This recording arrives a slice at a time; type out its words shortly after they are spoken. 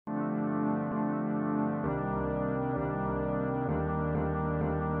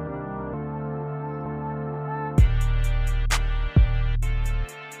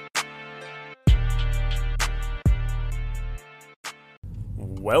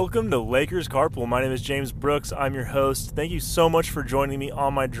Welcome to Lakers Carpool. My name is James Brooks. I'm your host. Thank you so much for joining me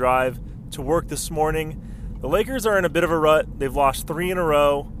on my drive to work this morning. The Lakers are in a bit of a rut. They've lost 3 in a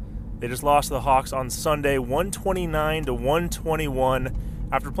row. They just lost to the Hawks on Sunday, 129 to 121.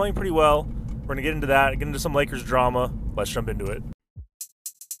 After playing pretty well, we're going to get into that, get into some Lakers drama. Let's jump into it.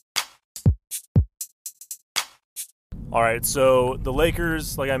 All right, so the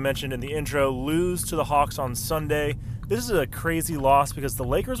Lakers, like I mentioned in the intro, lose to the Hawks on Sunday. This is a crazy loss because the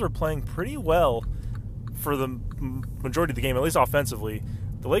Lakers were playing pretty well for the majority of the game, at least offensively.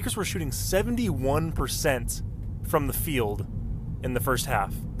 The Lakers were shooting 71% from the field in the first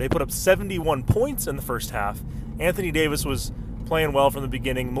half. They put up 71 points in the first half. Anthony Davis was playing well from the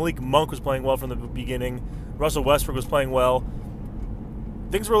beginning. Malik Monk was playing well from the beginning. Russell Westbrook was playing well.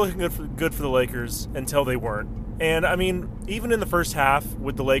 Things were looking good for the Lakers until they weren't. And, I mean, even in the first half,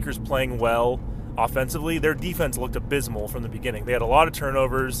 with the Lakers playing well offensively, their defense looked abysmal from the beginning. They had a lot of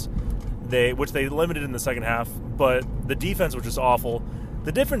turnovers, which they limited in the second half, but the defense was just awful.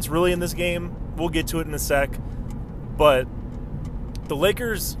 The difference really in this game, we'll get to it in a sec, but the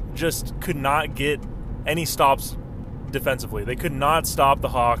Lakers just could not get any stops defensively. They could not stop the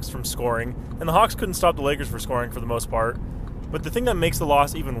Hawks from scoring, and the Hawks couldn't stop the Lakers from scoring for the most part. But the thing that makes the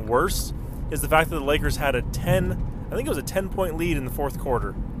loss even worse is the fact that the Lakers had a 10-point lead in the fourth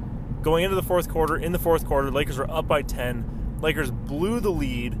quarter. Going into the fourth quarter, the Lakers were up by 10. Lakers blew the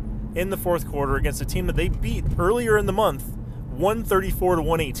lead in the fourth quarter against a team that they beat earlier in the month, 134 to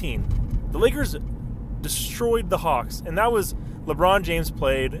 118. The Lakers destroyed the Hawks, and that was LeBron James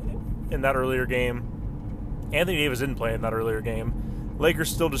played in that earlier game. Anthony Davis didn't play in that earlier game. Lakers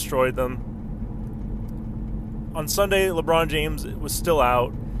still destroyed them. On Sunday, LeBron James was still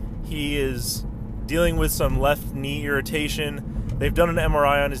out. He is dealing with some left knee irritation. They've done an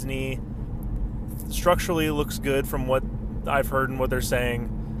MRI on his knee. Structurally, it looks good from what I've heard and what they're saying.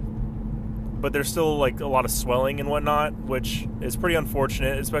 But there's still like a lot of swelling and whatnot, which is pretty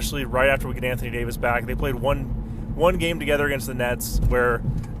unfortunate, especially right after we get Anthony Davis back. They played one game together against the Nets where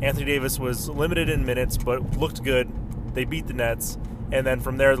Anthony Davis was limited in minutes but looked good. They beat the Nets. And then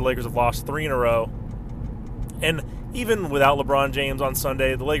from there, the Lakers have lost 3 in a row. And even without LeBron James on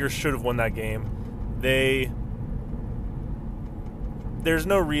Sunday, the Lakers should have won that game. There's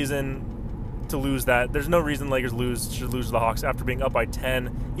no reason to lose that. There's no reason Lakers should lose to the Hawks after being up by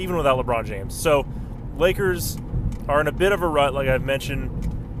 10, even without LeBron James. So, Lakers are in a bit of a rut, like I've mentioned.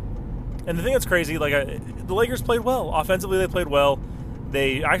 And the thing that's crazy, the Lakers played well. Offensively, they played well.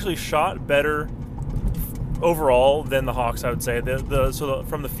 They actually shot better overall than the Hawks, I would say.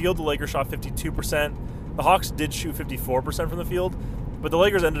 From the field, the Lakers shot 52%. The Hawks did shoot 54% from the field, but the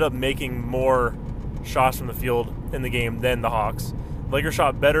Lakers ended up making more shots from the field in the game than the Hawks. The Lakers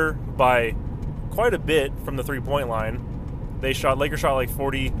shot better by quite a bit from the three-point line. Lakers shot like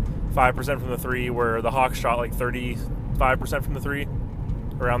 45% from the three, where the Hawks shot like 35% from the three,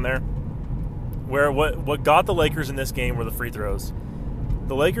 around there. Where what got the Lakers in this game were the free throws.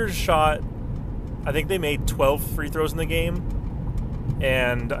 The Lakers shot, I think they made 12 free throws in the game,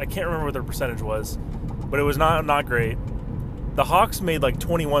 and I can't remember what their percentage was, but it was not great. The Hawks made like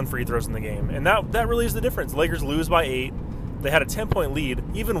 21 free throws in the game, and that really is the difference. The Lakers lose by 8. They had a 10-point lead,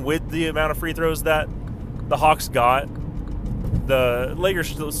 even with the amount of free throws that the Hawks got. The Lakers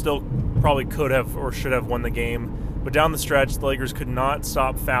still probably could have or should have won the game, but down the stretch, the Lakers could not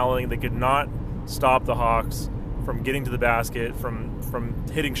stop fouling. They could not stop the Hawks from getting to the basket, from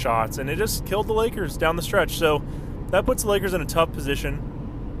hitting shots, and it just killed the Lakers down the stretch. So that puts the Lakers in a tough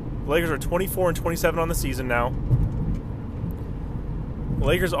position. The Lakers are 24-27 on the season now. The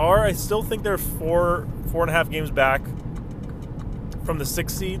Lakers I still think they're 4.5 games back from the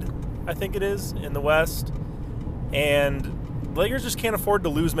 6th seed, I think it is, in the West. And the Lakers just can't afford to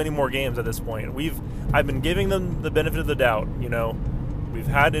lose many more games at this point. I've been giving them the benefit of the doubt, We've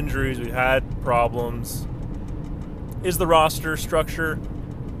had injuries, we've had problems. Is the roster structure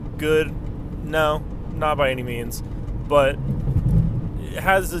good? No, not by any means. But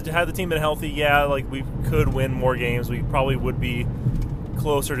had the team been healthy, yeah, we could win more games. We probably would be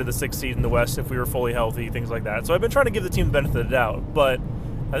closer to the 6th seed in the West if we were fully healthy, things like that. So I've been trying to give the team the benefit of the doubt. But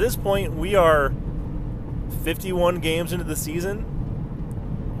at this point, we are 51 games into the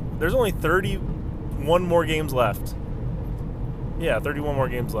season. There's only 31 more games left. Yeah, 31 more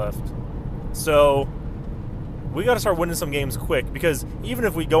games left. So we got to start winning some games quick, because even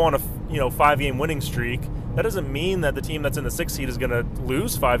if we go on a 5-game winning streak, that doesn't mean that the team that's in the 6th seed is going to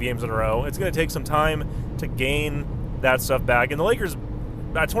lose 5 games in a row. It's going to take some time to gain that stuff back. And the Lakers,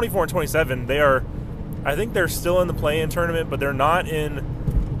 at 24-27, I think they're still in the play-in tournament, but they're not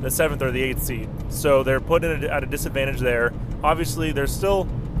in the 7th or the 8th seed. So they're put at a disadvantage there. obviously there's still,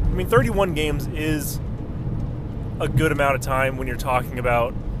 I mean, 31 games is a good amount of time when you're talking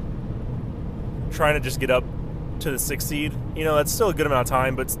about trying to just get up to the 6th seed. You know, that's still a good amount of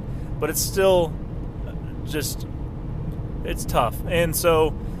time, but it's still just, it's tough. And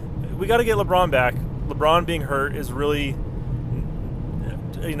so we got to get LeBron back. LeBron being hurt is really,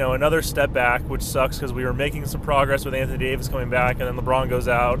 you know, another step back, which sucks because we were making some progress with Anthony Davis coming back, and then LeBron goes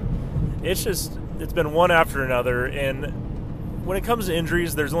out. It's just, it's been one after another, and when it comes to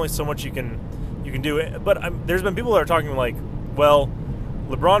injuries, there's only so much you can do. But there's been people that are talking like, well,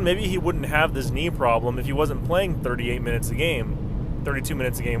 LeBron, maybe he wouldn't have this knee problem if he wasn't playing 38 minutes a game, 32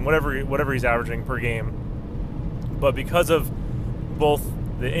 minutes a game, whatever he's averaging per game. But because of both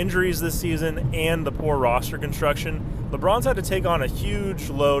the injuries this season and the poor roster construction, LeBron's had to take on a huge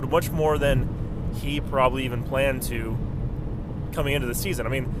load, much more than he probably even planned to coming into the season. I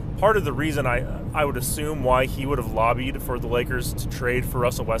mean, part of the reason I would assume why he would have lobbied for the Lakers to trade for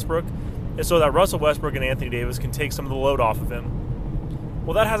Russell Westbrook is so that Russell Westbrook and Anthony Davis can take some of the load off of him.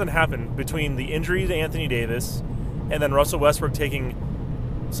 Well, that hasn't happened between the injury to Anthony Davis and then Russell Westbrook taking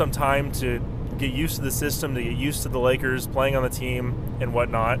some time to get used to the system, to get used to the Lakers playing on the team and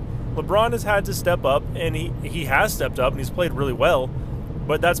whatnot. LeBron has had to step up, and he has stepped up, and he's played really well,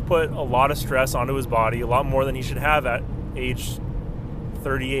 but that's put a lot of stress onto his body, a lot more than he should have at age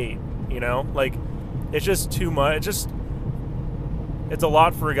 38, you know? Like, it's just too much. It's a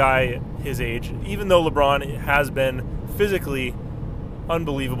lot for a guy his age, even though LeBron has been physically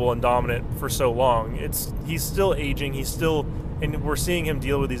unbelievable and dominant for so long. He's still aging, and we're seeing him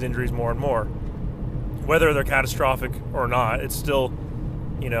deal with these injuries more and more. Whether they're catastrophic or not, it's still,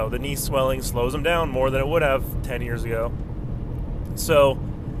 you know, the knee swelling slows him down more than it would have 10 years ago. So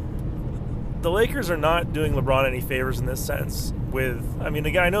the Lakers are not doing LeBron any favors in this sense.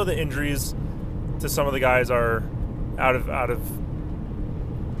 I know the injuries to some of the guys are out of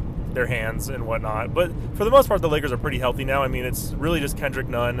their hands and whatnot, but for the most part, the Lakers are pretty healthy now. I mean, it's really just Kendrick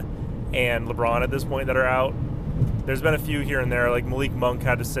Nunn and LeBron at this point that are out. There's been a few here and there, like Malik Monk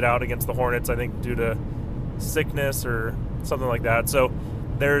had to sit out against the Hornets, I think, due to sickness or something like that. So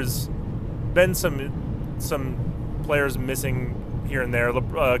there's been some players missing here and there.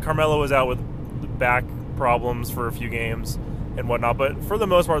 Carmelo was out with back problems for a few games and whatnot, but for the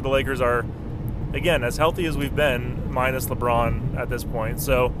most part, the Lakers are, again, as healthy as we've been, minus LeBron at this point.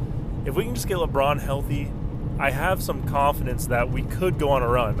 So if we can just get LeBron healthy, I have some confidence that we could go on a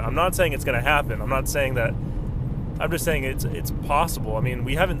run. I'm not saying it's going to happen. I'm not saying that. I'm just saying it's possible. I mean,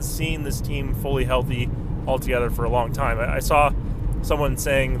 we haven't seen this team fully healthy altogether for a long time. I saw someone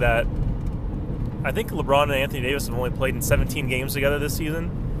saying that I think LeBron and Anthony Davis have only played in 17 games together this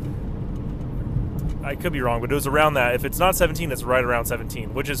season. I could be wrong, but it was around that. If it's not 17, it's right around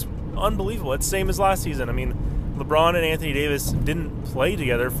 17, which is unbelievable. It's the same as last season. I mean, LeBron and Anthony Davis didn't play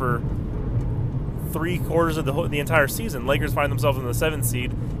together for 3/4 of the entire season. Lakers find themselves in the 7th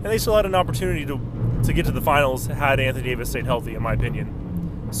seed, and they still had an opportunity to get to the finals had Anthony Davis stayed healthy, in my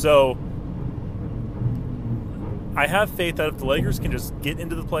opinion. So I have faith that if the Lakers can just get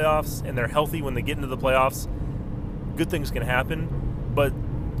into the playoffs and they're healthy when they get into the playoffs, good things can happen. But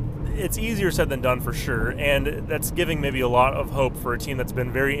it's easier said than done for sure, and that's giving maybe a lot of hope for a team that's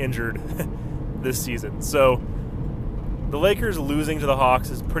been very injured this season. So the Lakers losing to the Hawks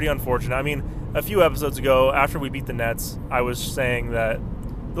is pretty unfortunate. I mean, a few episodes ago, after we beat the Nets, I was saying that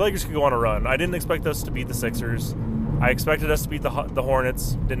the Lakers could go on a run. I didn't expect us to beat the Sixers. I expected us to beat the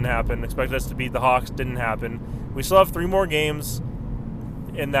Hornets. Didn't happen. Expected us to beat the Hawks. Didn't happen. We still have 3 more games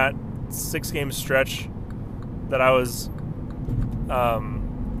in that 6-game stretch that I was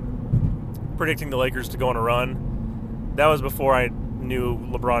predicting the Lakers to go on a run. That was before I knew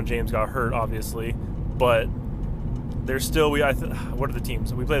LeBron James got hurt, obviously. But there's still what are the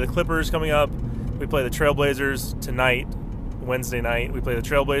teams? We play the Clippers coming up. We play the Trailblazers tonight, Wednesday night. We play the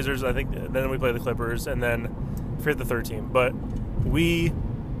Trailblazers, I think. Then we play the Clippers, and then I forget the third team. But we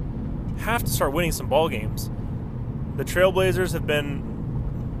have to start winning some ball games. The Trailblazers have been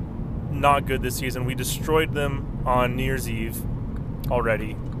not good this season. We destroyed them on New Year's Eve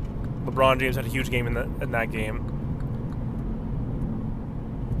already. LeBron James had a huge game in that game.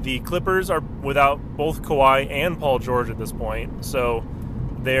 The Clippers are without both Kawhi and Paul George at this point, so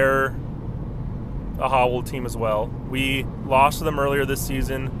they're a hobbled team as well. We lost to them earlier this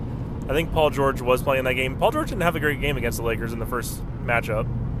season. I think Paul George was playing that game. Paul George didn't have a great game against the Lakers in the first matchup,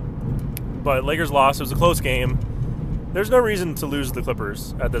 but Lakers lost. It was a close game. There's no reason to lose the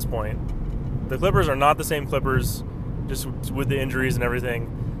Clippers at this point. The Clippers are not the same Clippers, just with the injuries and everything.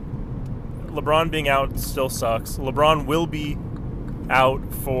 LeBron being out still sucks. LeBron will be out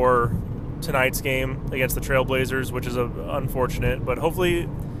for tonight's game against the Trailblazers, which is unfortunate. But hopefully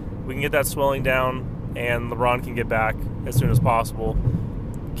we can get that swelling down and LeBron can get back as soon as possible.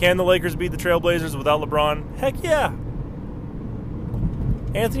 Can the Lakers beat the Trailblazers without LeBron? Heck yeah!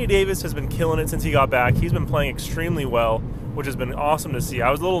 Anthony Davis has been killing it since he got back. He's been playing extremely well, which has been awesome to see. I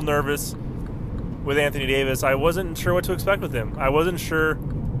was a little nervous with Anthony Davis. I wasn't sure what to expect with him. I wasn't sure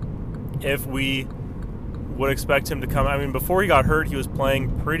if we would expect him to come. I mean, before he got hurt, he was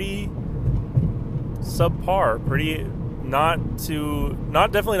playing pretty subpar,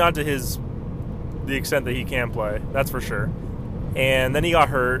 definitely not to the extent that he can play. That's for sure. And then he got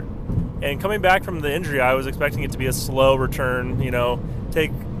hurt. And coming back from the injury, I was expecting it to be a slow return,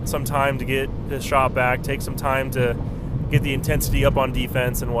 take some time to get his shot back, take some time to get the intensity up on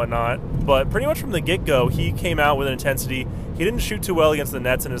defense and whatnot. But pretty much from the get-go, he came out with an intensity. He didn't shoot too well against the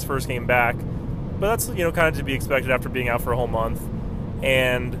Nets in his first game back, but that's, kind of to be expected after being out for a whole month.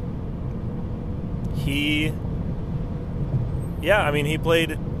 And he's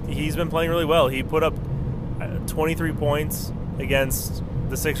been playing really well. He put up 23 points against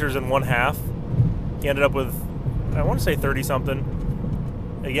the Sixers in one half. He ended up with, I want to say 30-something.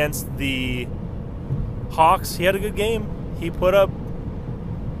 Against the Hawks, he had a good game. He put up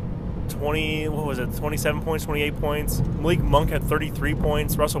 27 points, 28 points. Malik Monk had 33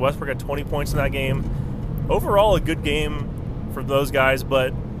 points. Russell Westbrook had 20 points in that game. Overall, a good game for those guys.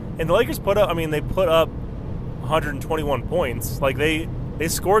 And the Lakers put up 121 points. Like, they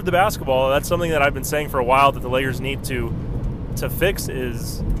scored the basketball. That's something that I've been saying for a while that the Lakers need to fix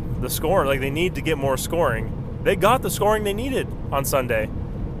is the scoring. Like, they need to get more scoring. They got the scoring they needed on Sunday,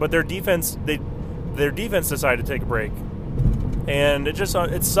 but their defense decided to take a break. And it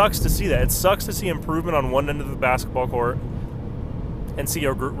sucks to see that. It sucks to see improvement on one end of the basketball court and see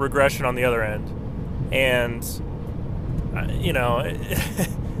a regression on the other end. And,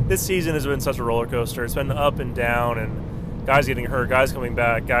 this season has been such a roller coaster. It's been up and down, and guys getting hurt, guys coming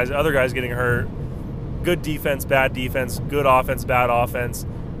back, other guys getting hurt, good defense, bad defense, good offense, bad offense.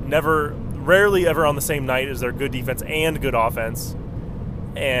 Rarely ever on the same night is there good defense and good offense.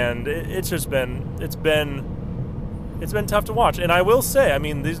 And it's been tough to watch. And I will say,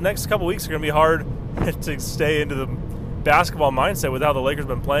 these next couple weeks are going to be hard to stay into the basketball mindset with how the Lakers have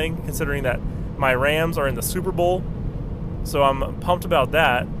been playing, considering that my Rams are in the Super Bowl. So I'm pumped about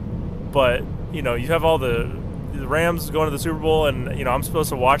that. But, you have all the Rams going to the Super Bowl, and, I'm supposed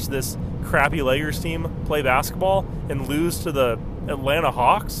to watch this crappy Lakers team play basketball and lose to the Atlanta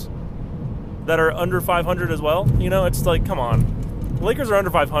Hawks that are under 500 as well. It's like, come on. The Lakers are under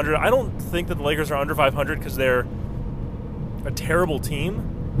 500. I don't think that the Lakers are under 500 because they're a terrible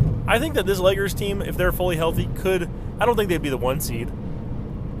team. I think that this Lakers team, if they're fully healthy, I don't think they'd be the 1 seed.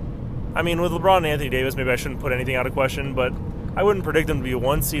 With LeBron and Anthony Davis, maybe I shouldn't put anything out of question, but I wouldn't predict them to be a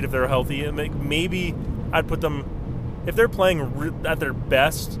 1 seed if they're healthy. Maybe I'd put them, if they're playing at their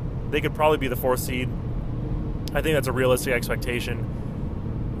best, they could probably be the 4th seed. I think that's a realistic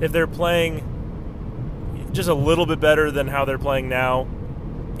expectation. If they're playing just a little bit better than how they're playing now,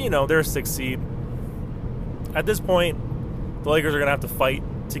 they're a 6th seed. At this point, the Lakers are going to have to fight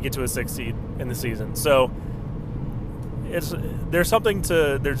to get to a 6th seed in the season. So it's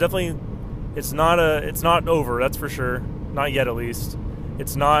not over, that's for sure. Not yet, at least.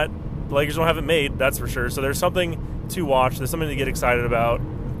 The Lakers don't have it made, that's for sure. So there's something to watch. There's something to get excited about.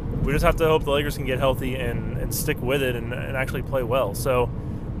 We just have to hope the Lakers can get healthy and stick with it and actually play well. So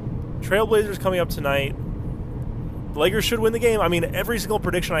Trailblazers coming up tonight. The Lakers should win the game. Every single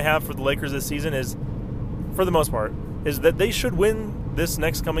prediction I have for the Lakers this season is, for the most part, is that they should win this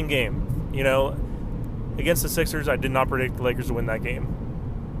next coming game. Against the Sixers, I did not predict the Lakers to win that game.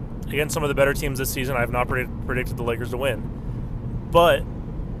 Against some of the better teams this season, I have not predicted the Lakers to win. But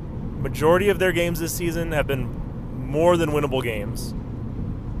majority of their games this season have been more than winnable games.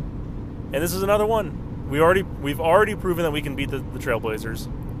 And this is another one. We've already proven that we can beat the Trailblazers.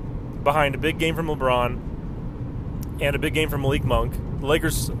 Behind a big game from LeBron and a big game from Malik Monk, the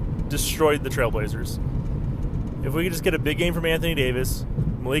Lakers destroyed the Trailblazers. If we could just get a big game from Anthony Davis,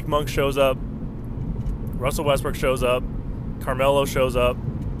 Malik Monk shows up, Russell Westbrook shows up, Carmelo shows up,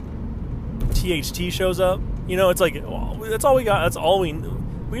 THT shows up. It's like, that's all we got.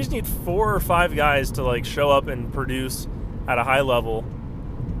 We just need 4 or 5 guys to show up and produce at a high level,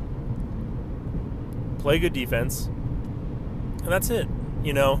 play good defense, and that's it.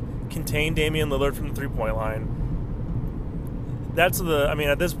 Contain Damian Lillard from the 3-point line. At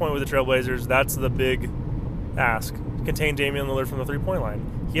this point with the Trailblazers, that's the big ask. Contain Damian Lillard from the 3-point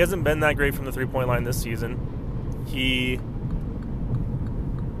line. He hasn't been that great from the 3-point line this season.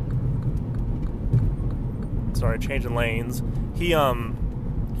 Changing lanes. He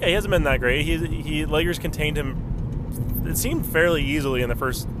Yeah, he hasn't been that great. He Lakers contained him. It seemed fairly easily in their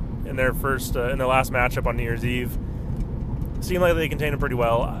last matchup on New Year's Eve. It seemed like they contained him pretty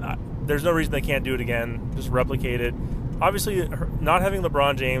well. There's no reason they can't do it again. Just replicate it. Obviously, not having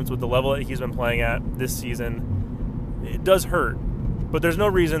LeBron James with the level that he's been playing at this season, it does hurt. But there's no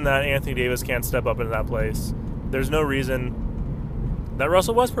reason that Anthony Davis can't step up into that place. There's no reason that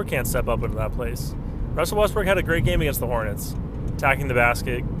Russell Westbrook can't step up into that place. Russell Westbrook had a great game against the Hornets, attacking the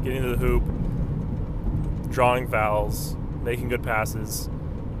basket, getting to the hoop, drawing fouls, making good passes,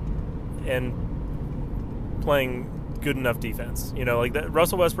 and playing good enough defense. You know, like that.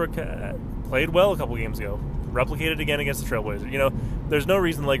 Russell Westbrook played well a couple games ago. Replicated again against the Trailblazers. You know, there's no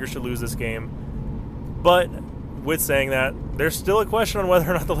reason the Lakers should lose this game. But with saying that, there's still a question on whether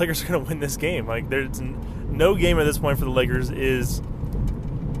or not the Lakers are going to win this game. Like, there's no game at this point for the Lakers is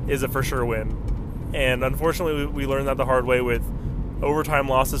a for sure win. And unfortunately, we learned that the hard way with overtime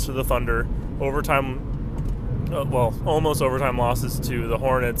losses to the Thunder, almost overtime losses to the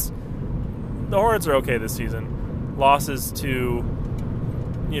Hornets. The Hornets are okay this season. Losses to,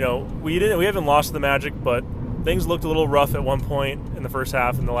 we haven't lost to the Magic, but things looked a little rough at one point in the first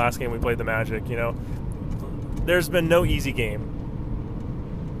half in the last game we played the Magic. There's been no easy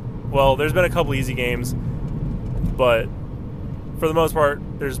game. Well, there's been a couple easy games, but for the most part,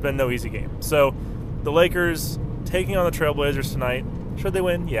 there's been no easy game. So the Lakers taking on the Trailblazers tonight, should they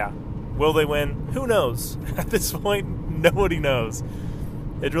win? Yeah. Will they win? Who knows? At this point, nobody knows.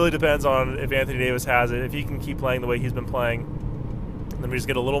 It really depends on if Anthony Davis has it. If he can keep playing the way he's been playing, then we just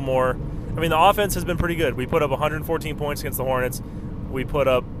get a little more. I mean, the offense has been pretty good. We put up 114 points against the Hornets. We put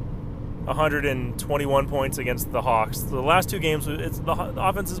up 121 points against the Hawks. The last two games, the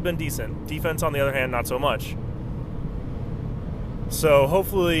offense has been decent. Defense, on the other hand, not so much. So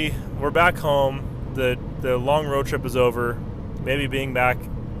hopefully we're back home. The long road trip is over. Maybe being back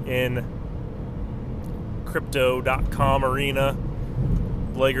in Crypto.com arena,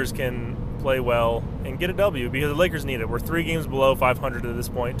 the Lakers can play well and get a W because the Lakers need it. We're 3 games below 500 at this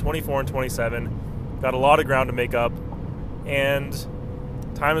point, 24 and 27. Got a lot of ground to make up, and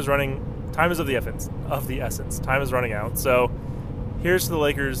time is of the essence. Time is running out. So here's to the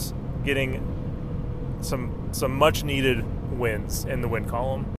Lakers getting some much needed wins in the win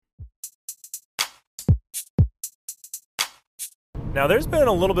column. Now, there's been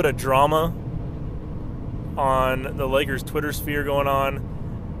a little bit of drama on the Lakers Twitter sphere going on.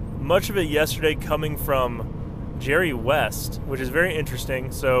 Much of it yesterday coming from Jerry West, which is very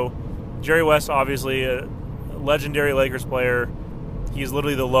interesting. So Jerry West, obviously a legendary Lakers player. He's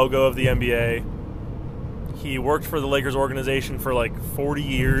literally the logo of the NBA. He worked for the Lakers organization for like 40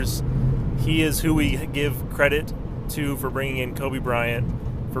 years. He is who we give credit to for bringing in Kobe Bryant,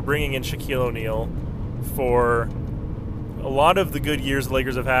 for bringing in Shaquille O'Neal, for a lot of the good years the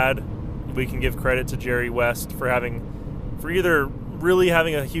Lakers have had. We can give credit to Jerry West for either really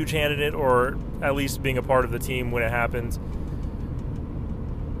having a huge hand in it or at least being a part of the team when it happened.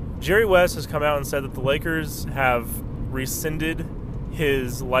 Jerry West has come out and said that the Lakers have rescinded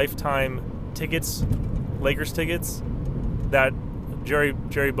his lifetime tickets, Lakers tickets, that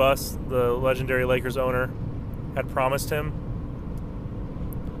Jerry Buss, the legendary Lakers owner, had promised him.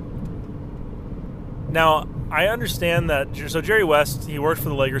 Now, I understand that. So Jerry West, he worked for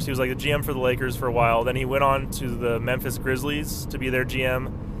the Lakers. He was like the GM for the Lakers for a while. Then he went on to the Memphis Grizzlies to be their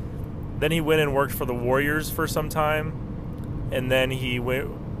GM. Then he went and worked for the Warriors for some time. And then he went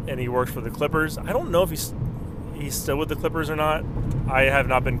and he worked for the Clippers. I don't know if he's still with the Clippers or not. I have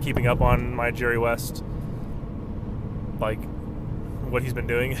not been keeping up on my Jerry West, like what he's been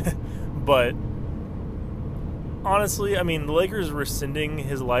doing. But honestly, I mean, the Lakers rescinding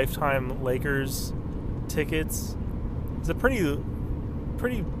his lifetime Lakers tickets is a pretty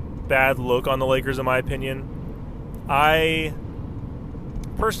bad look on the Lakers, in my opinion. I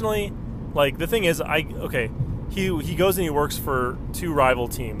personally, like, the thing is, he goes and he works for 2 rival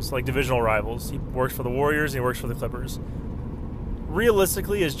teams, like divisional rivals. He works for the Warriors and he works for the Clippers.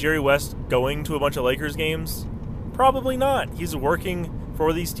 Realistically, is Jerry West going to a bunch of Lakers games? Probably not. He's working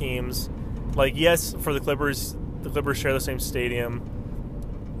for these teams. Like, yes, for the Clippers share the same stadium.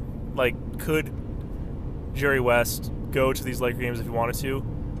 Like, could Jerry West go to these Laker games if he wanted to?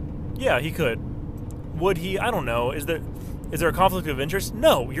 Yeah, he could. Would he? I don't know. Is there a conflict of interest?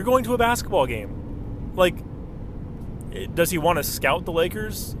 No, you're going to a basketball game. Like, does he want to scout the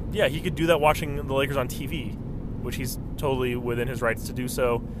Lakers? Yeah, he could do that watching the Lakers on TV, which he's totally within his rights to do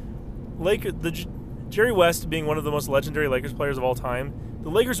so. Jerry West being one of the most legendary Lakers players of all time, the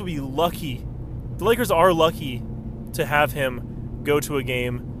Lakers would be lucky. The Lakers are lucky to have him go to a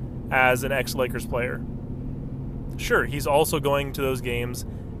game as an ex-Lakers player. Sure, he's also going to those games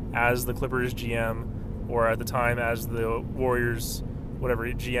as the Clippers GM, or at the time as the Warriors, whatever,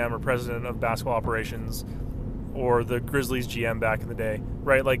 GM or president of basketball operations, or the Grizzlies GM back in the day,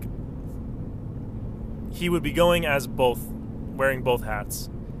 right? Like, he would be going as both, wearing both hats.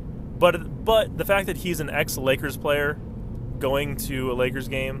 But the fact that he's an ex-Lakers player going to a Lakers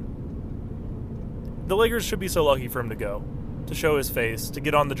game, the Lakers should be so lucky for him to go, to show his face, to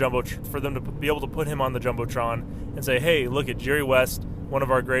get on the for them to be able to put him on the Jumbotron and say, hey, look at Jerry West, one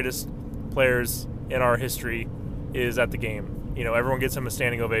of our greatest players in our history, is at the game. You know, everyone gets him a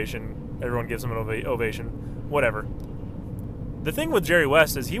standing ovation. Everyone gives him an ovation. Whatever. The thing with Jerry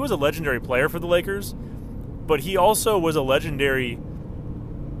West is he was a legendary player for the Lakers, but he also was a legendary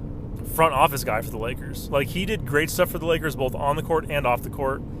front office guy for the Lakers. Like, he did great stuff for the Lakers both on the court and off the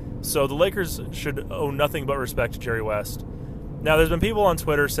court. So the Lakers should owe nothing but respect to Jerry West. Now, there's been people on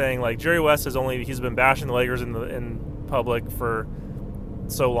Twitter saying, like, Jerry West he's been bashing the Lakers in public for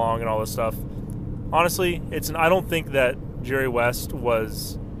so long and all this stuff. Honestly, I don't think that Jerry West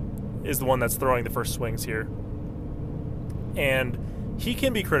is the one that's throwing the first swings here. And he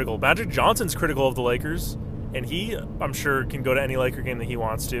can be critical. Magic Johnson's critical of the Lakers, and he, I'm sure, can go to any Laker game that he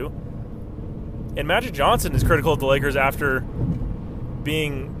wants to. And Magic Johnson is critical of the Lakers after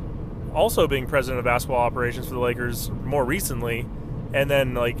being president of basketball operations for the Lakers more recently, and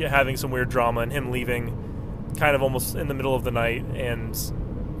then like having some weird drama and him leaving kind of almost in the middle of the night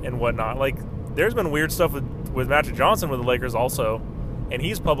and whatnot. Like, there's been weird stuff with Magic Johnson with the Lakers also, and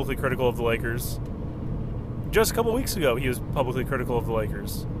he's publicly critical of the Lakers. Just a couple weeks ago, he was publicly critical of the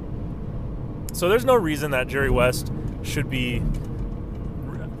Lakers. So there's no reason that Jerry West should be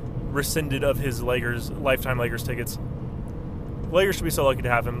rescinded of his lifetime Lakers tickets. Lakers should be so lucky to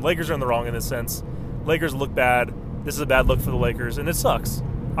have him. Lakers are in the wrong in this sense. Lakers look bad. This is a bad look for the Lakers, and it sucks.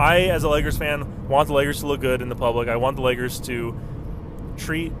 I, as a Lakers fan, want the Lakers to look good in the public. I want the Lakers to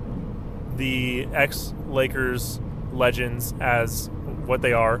treat the ex-Lakers legends as what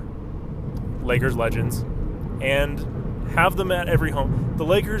they are, Lakers legends, and have them at every home. The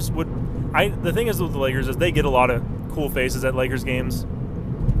Lakers the thing is with the Lakers is they get a lot of cool faces at Lakers games.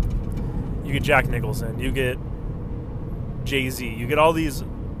 You get Jack Nicholson, you get Jay-Z, you get all these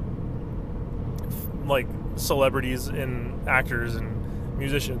like celebrities and actors and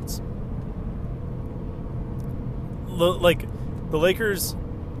musicians. Like, the Lakers,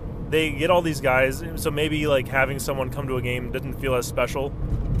 they get all these guys, so maybe like having someone come to a game doesn't feel as special.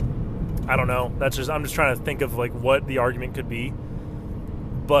 I don't know. I'm just trying to think of like what the argument could be.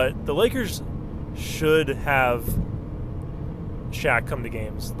 But the Lakers should have Shaq come to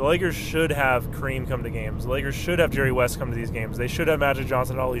games. The Lakers should have Kareem come to games. The Lakers should have Jerry West come to these games. They should have Magic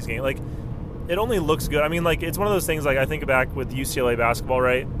Johnson at all these games. Like, it only looks good. I mean, like, it's one of those things, like, I think back with UCLA basketball,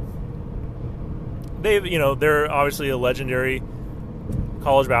 right? They're obviously a legendary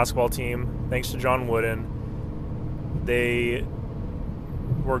college basketball team, thanks to John Wooden. They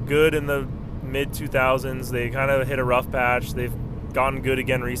were good in the mid-2000s. They kind of hit a rough patch. They've gotten good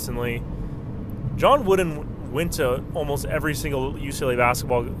again recently. John Wooden went to almost every single home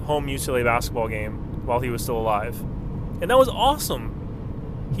UCLA basketball game while he was still alive. And that was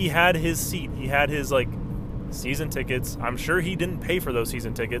awesome. He had his seat. He had his, like, season tickets. I'm sure he didn't pay for those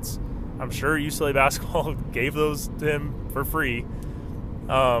season tickets. I'm sure UCLA basketball gave those to him for free,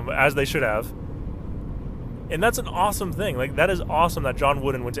 as they should have. And that's an awesome thing. Like, that is awesome that John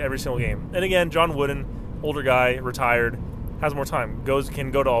Wooden went to every single game. And again, John Wooden, older guy, retired, has more time,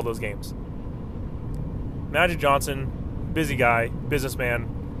 can go to all those games. Magic Johnson, busy guy, businessman,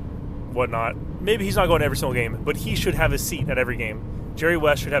 whatnot. Maybe he's not going to every single game, but he should have a seat at every game. Jerry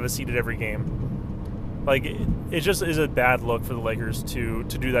West should have a seat at every game. Like, it just is a bad look for the Lakers to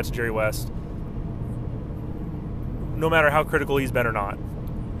do that to Jerry West, no matter how critical he's been or not.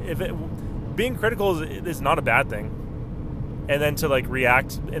 Being critical is not a bad thing. And then to, like,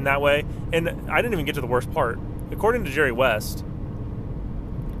 react in that way. And I didn't even get to the worst part. According to Jerry West,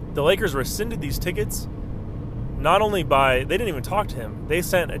 the Lakers rescinded these tickets not only they didn't even talk to him. They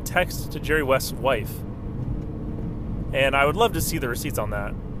sent a text to Jerry West's wife. And I would love to see the receipts on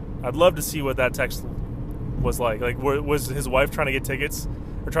that. I'd love to see what that text was like. Like, was his wife trying to get tickets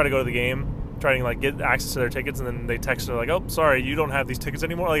or trying to go to the game, trying to, like, get access to their tickets, and then they texted her, like, oh, sorry, you don't have these tickets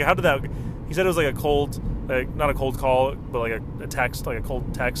anymore? Like, how did that... He said it was like a cold, like, not a cold call, but like a text, like a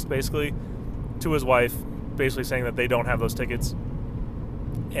cold text, basically, to his wife, basically saying that they don't have those tickets,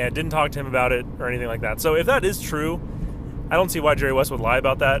 and didn't talk to him about it or anything like that. So if that is true, I don't see why Jerry West would lie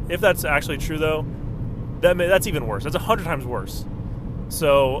about that. If that's actually true, though, that's even worse. That's 100 times worse.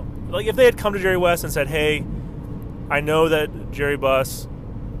 So, like, if they had come to Jerry West and said, hey, I know that Jerry Buss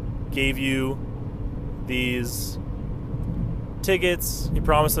gave you these tickets, he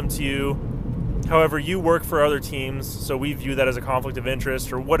promised them to you. However, you work for other teams, so we view that as a conflict of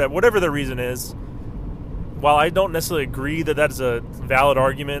interest or whatever the reason is. While I don't necessarily agree that that is a valid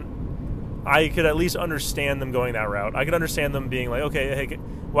argument, I could at least understand them going that route. I could understand them being like, okay, hey,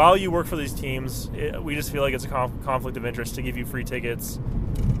 while you work for these teams, we just feel like it's a conflict of interest to give you free tickets.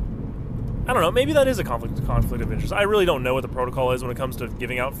 I don't know. Maybe that is a conflict of interest. I really don't know what the protocol is when it comes to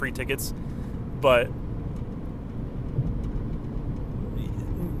giving out free tickets. But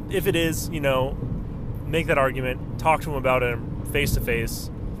if it is, make that argument, talk to them about it face to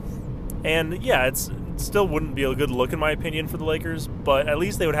face. And yeah, it still wouldn't be a good look in my opinion for the Lakers, but at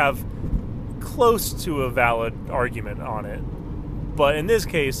least they would have close to a valid argument on it. But in this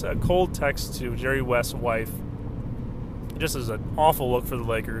case, a cold text to Jerry West's wife just is an awful look for the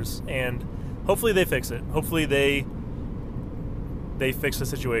Lakers, and hopefully they fix it. Hopefully they fix the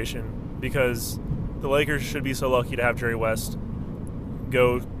situation, because the Lakers should be so lucky to have Jerry West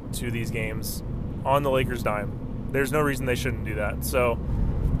go to these games on the Lakers' dime. There's no reason they shouldn't do that. So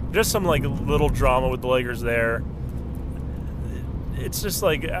just some little drama with the Lakers there. It's just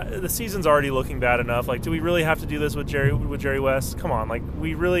the season's already looking bad enough. Do we really have to do this with Jerry West? Come on,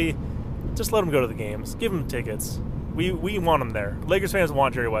 we really just let him go to the games. Give him tickets. We want him there. Lakers fans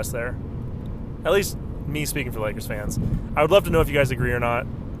want Jerry West there. At least me speaking for Lakers fans. I would love to know if you guys agree or not.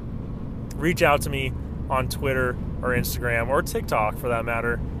 Reach out to me on Twitter or Instagram or TikTok for that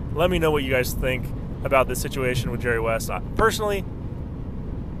matter. Let me know what you guys think about this situation with Jerry West. Personally,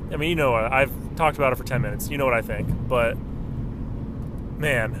 I've talked about it for 10 minutes. You know what I think. But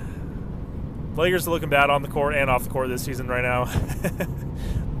man, Lakers are looking bad on the court and off the court this season right now.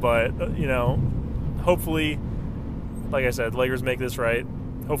 But, hopefully, like I said, Lakers make this right.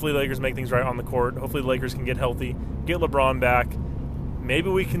 Hopefully the Lakers make things right on the court. Hopefully the Lakers can get healthy, get LeBron back. Maybe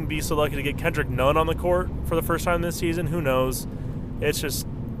we can be so lucky to get Kendrick Nunn on the court for the first time this season. Who knows? It's just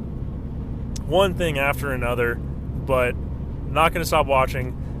one thing after another, but not going to stop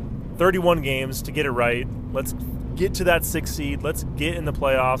watching. 31 games to get it right. Let's get to that 6th seed. Let's get in the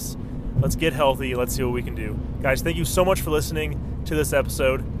playoffs. Let's get healthy. Let's see what we can do. Guys, thank you so much for listening to this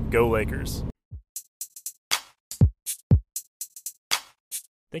episode. Go Lakers.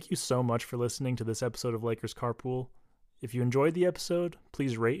 Thank you so much for listening to this episode of Lakers Carpool. If you enjoyed the episode,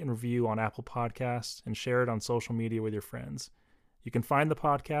 please rate and review on Apple Podcasts and share it on social media with your friends. You can find the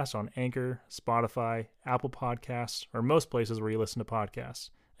podcast on Anchor, Spotify, Apple Podcasts, or most places where you listen to podcasts.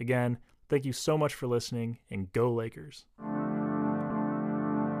 Again, thank you so much for listening, and go Lakers.